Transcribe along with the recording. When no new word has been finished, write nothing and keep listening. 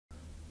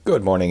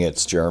Good morning,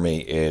 it's Jeremy.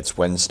 It's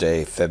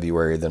Wednesday,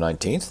 February the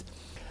 19th.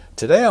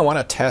 Today I want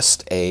to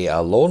test a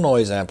low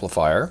noise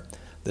amplifier.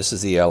 This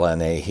is the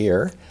LNA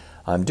here.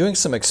 I'm doing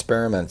some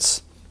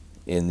experiments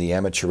in the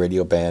amateur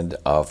radio band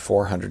of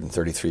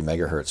 433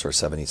 megahertz or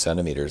 70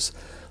 centimeters.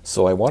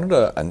 So I wanted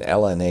an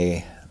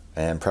LNA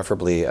and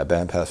preferably a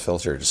bandpass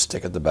filter to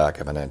stick at the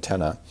back of an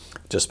antenna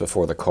just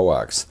before the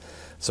coax.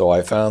 So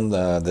I found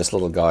this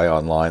little guy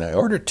online. I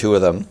ordered two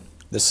of them.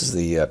 This is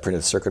the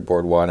printed circuit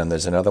board one, and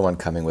there's another one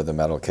coming with a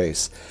metal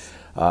case.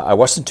 I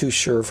wasn't too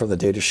sure from the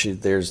data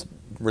sheet. There's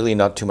really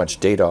not too much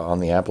data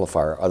on the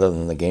amplifier other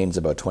than the gain's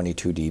about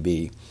 22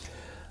 dB.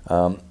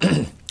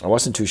 I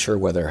wasn't too sure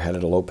whether it had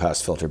a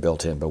low-pass filter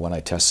built in, but when I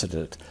tested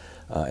it,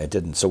 it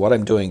didn't. So what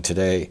I'm doing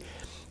today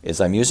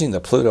is I'm using the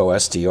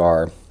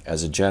PlutoSDR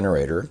as a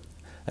generator,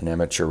 an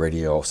amateur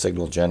radio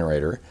signal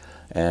generator,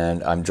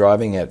 and I'm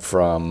driving it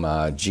from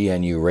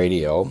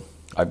GNURadio.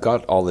 I've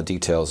got all the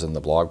details in the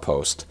blog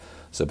post.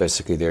 So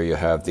basically there you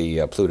have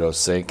the Pluto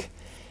sync,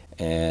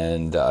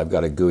 and I've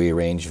got a GUI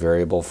range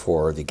variable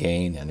for the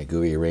gain and a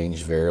GUI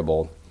range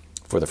variable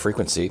for the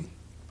frequency.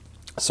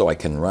 So I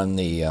can run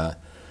the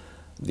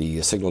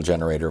signal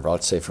generator,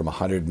 let's say from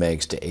 100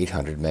 megs to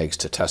 800 megs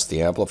to test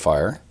the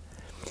amplifier.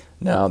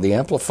 Now the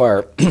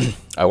amplifier,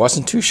 I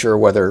wasn't too sure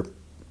whether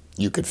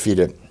you could feed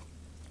it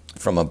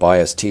from a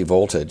bias T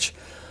voltage.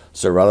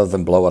 So rather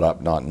than blow it up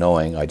not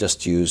knowing, I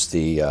just used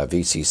the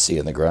VCC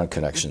and the ground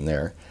connection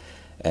there.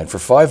 And for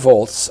 5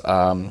 volts,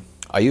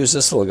 I use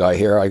this little guy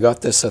here. I got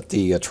this at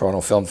the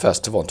Toronto Film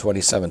Festival in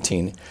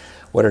 2017.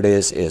 What it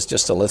is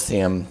just a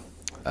lithium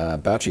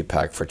battery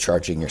pack for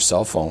charging your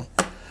cell phone.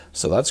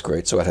 So that's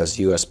great. So it has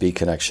a USB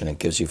connection. It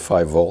gives you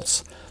 5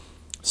 volts.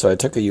 So I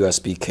took a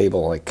USB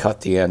cable, I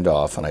cut the end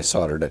off, and I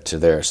soldered it to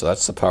there. So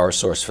that's the power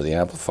source for the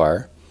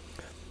amplifier.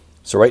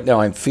 So right now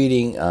I'm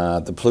feeding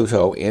the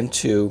Pluto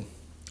into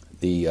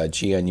the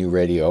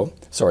GNURadio.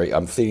 Sorry,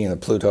 I'm feeding the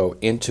Pluto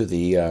into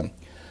the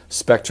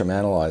spectrum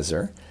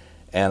analyzer,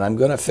 and I'm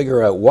going to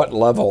figure out what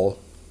level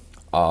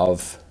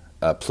of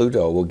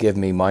Pluto will give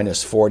me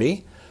minus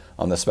 40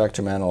 on the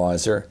spectrum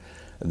analyzer.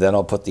 Then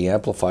I'll put the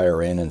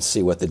amplifier in and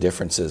see what the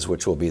difference is,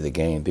 which will be the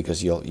gain,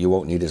 because you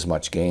won't need as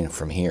much gain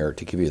from here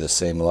to give you the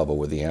same level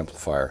with the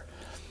amplifier.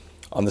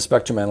 On the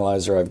spectrum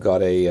analyzer, I've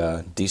got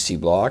a DC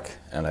block,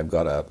 and I've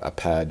got a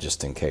pad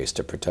just in case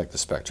to protect the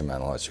spectrum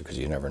analyzer, because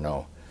you never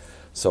know.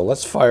 So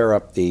let's fire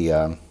up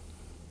the,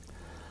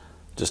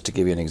 just to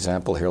give you an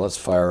example here, let's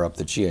fire up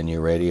the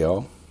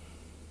GNURadio.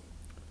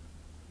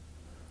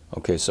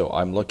 Okay, so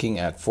I'm looking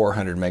at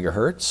 400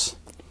 megahertz,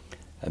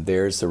 and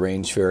there's the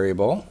range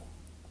variable.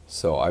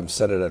 So I've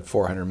set it at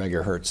 400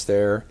 megahertz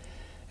there.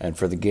 And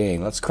for the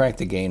gain, let's crank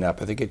the gain up.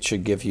 I think it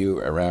should give you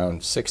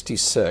around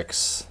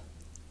 66.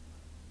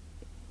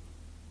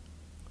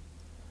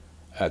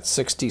 At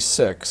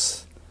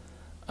 66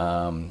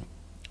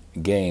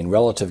 gain,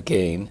 relative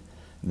gain,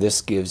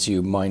 this gives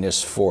you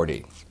minus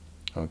 40.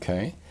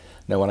 Okay.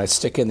 Now when I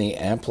stick in the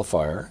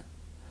amplifier,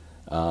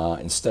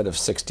 instead of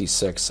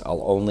 66,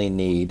 I'll only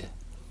need,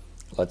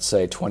 let's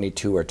say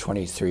 22 or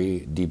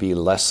 23 dB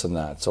less than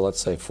that. So let's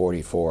say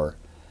 44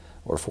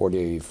 or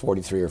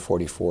 43 or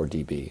 44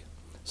 dB.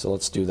 So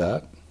let's do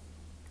that.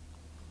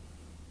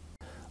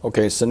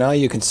 Okay, so now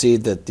you can see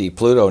that the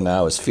Pluto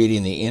now is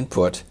feeding the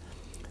input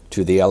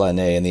to the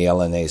LNA, and the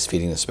LNA is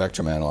feeding the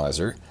spectrum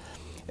analyzer.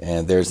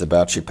 And there's the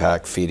battery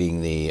pack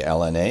feeding the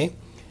LNA.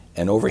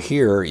 And over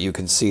here you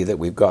can see that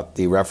we've got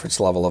the reference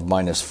level of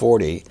minus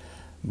 40,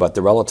 but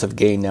the relative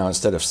gain now,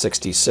 instead of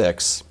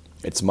 66,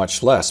 it's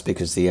much less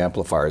because the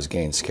amplifier's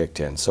gain's kicked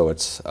in. So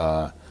it's,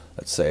 let's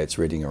say it's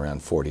reading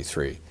around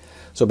 43.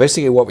 So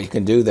basically what we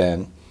can do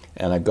then,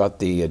 and I've got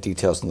the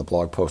details in the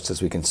blog post,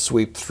 is we can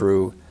sweep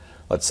through,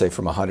 let's say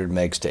from 100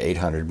 megs to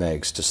 800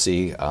 megs to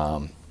see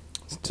how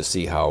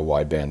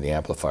wideband the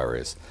amplifier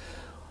is.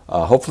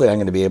 Hopefully I'm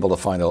going to be able to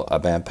find a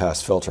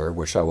bandpass filter,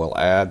 which I will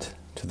add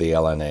to the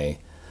LNA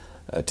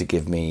to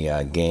give me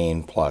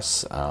gain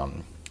plus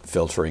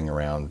filtering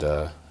around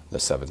the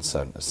 70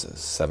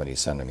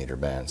 centimeter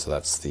band. So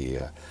that's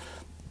the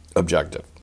objective.